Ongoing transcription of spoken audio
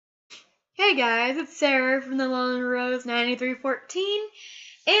Hey guys, it's Sarah from the Lone Rose 9314,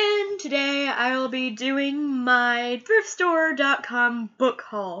 and today I will be doing my thriftstore.com book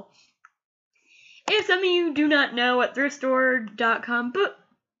haul. If some of you do not know what thriftstore.com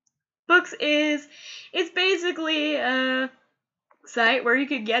books is, it's basically a site where you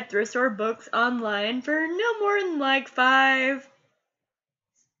could get thrift store books online for no more than like $5.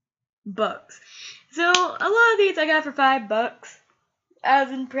 So a lot of these I got for $5. I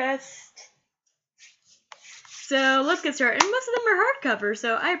was impressed. So let's get started. And most of them are hardcover,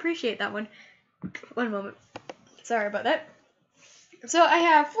 so I appreciate that one. One moment. Sorry about that. So I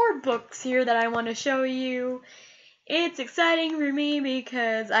have 4 books here that I want to show you. It's exciting for me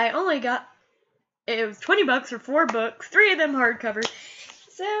because I only got, it was $20 for 4 books, 3 of them hardcover.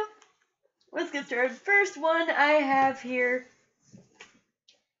 So let's get started. First one I have here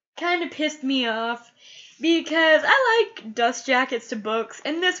kind of pissed me off because I like dust jackets to books,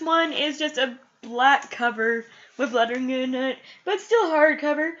 and this one is just a black cover with lettering in it, but still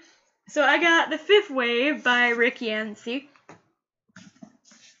hardcover. So I got The Fifth Wave by Rick Yancey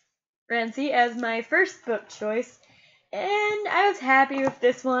as my first book choice, and I was happy with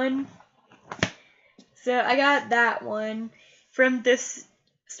this one. So I got that one from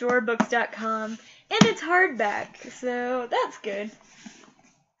thisstorebooks.com, and it's hardback, so that's good.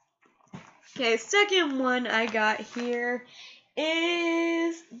 Okay, second one I got here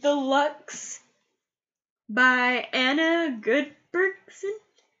is The Lux by Anna Godbersen.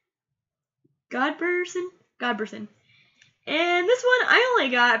 And this one I only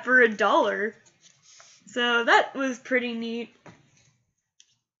got for $1. So that was pretty neat.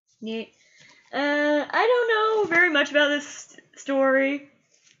 I don't know very much about this story.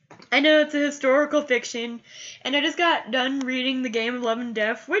 I know it's a historical fiction, and I just got done reading The Game of Love and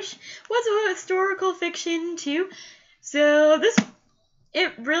Death, which was a historical fiction too. So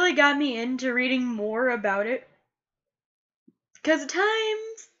it really got me into reading more about it. Because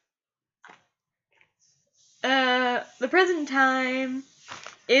the present time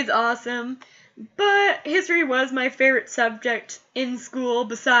is awesome, but history was my favorite subject in school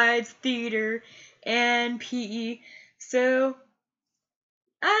besides theater and PE. So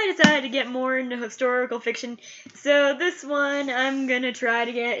I decided to get more into historical fiction, so this one I'm going to try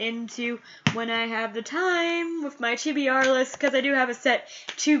to get into when I have the time with my TBR list, because I do have a set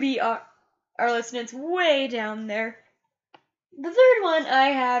TBR list, and it's way down there. The third one I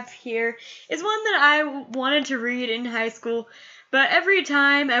have here is one that I wanted to read in high school, but every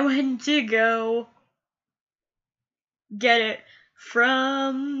time I went to go get it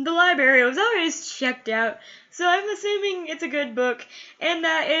from the library, it was always checked out, so I'm assuming it's a good book, and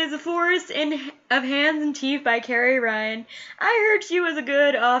that is The Forest of Hands and Teeth by Carrie Ryan. I heard she was a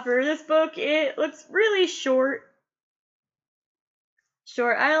good author. This book, it looks really short.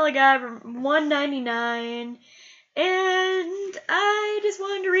 I only got it for $1.99, and I just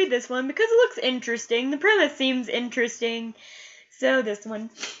wanted to read this one because it looks interesting. The premise seems interesting, so this one.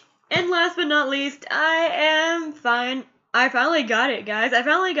 And last but not least, I finally got it, guys. I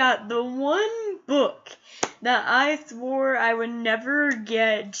finally got the one book that I swore I would never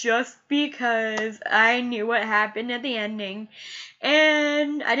get just because I knew what happened at the ending,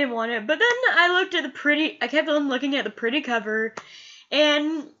 and I didn't want it. But then I kept on looking at the pretty cover,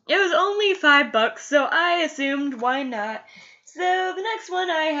 and it was only $5, so I assumed why not. So the next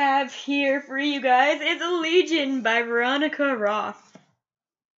one I have here for you guys is Allegiant by Veronica Roth.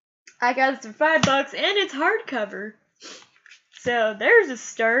 I got this for $5, and it's hardcover. So there's a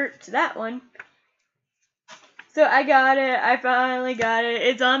start to that one. So I got it. I finally got it.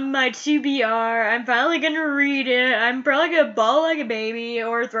 It's on my TBR. I'm finally going to read it. I'm probably going to bawl like a baby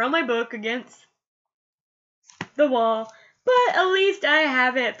or throw my book against the wall. But at least I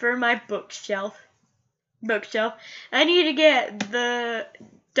have it for my bookshelf. I need to get the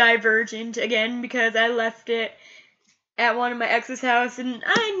Divergent again because I left it at one of my ex's house, and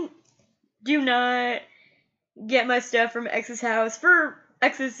I do not get my stuff from ex's house for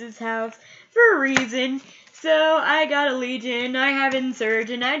a reason. So I got a Legion, I have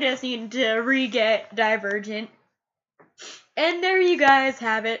Insurgent, I just need to re-get Divergent. And there you guys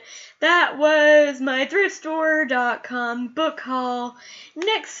have it. That was my thriftstore.com book haul.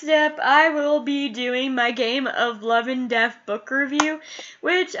 Next step, I will be doing my Game of Love and Death book review,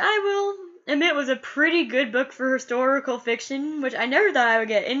 which I will admit was a pretty good book for historical fiction, which I never thought I would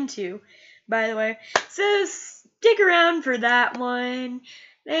get into, by the way. So stick around for that one.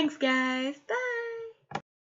 Thanks, guys. Bye.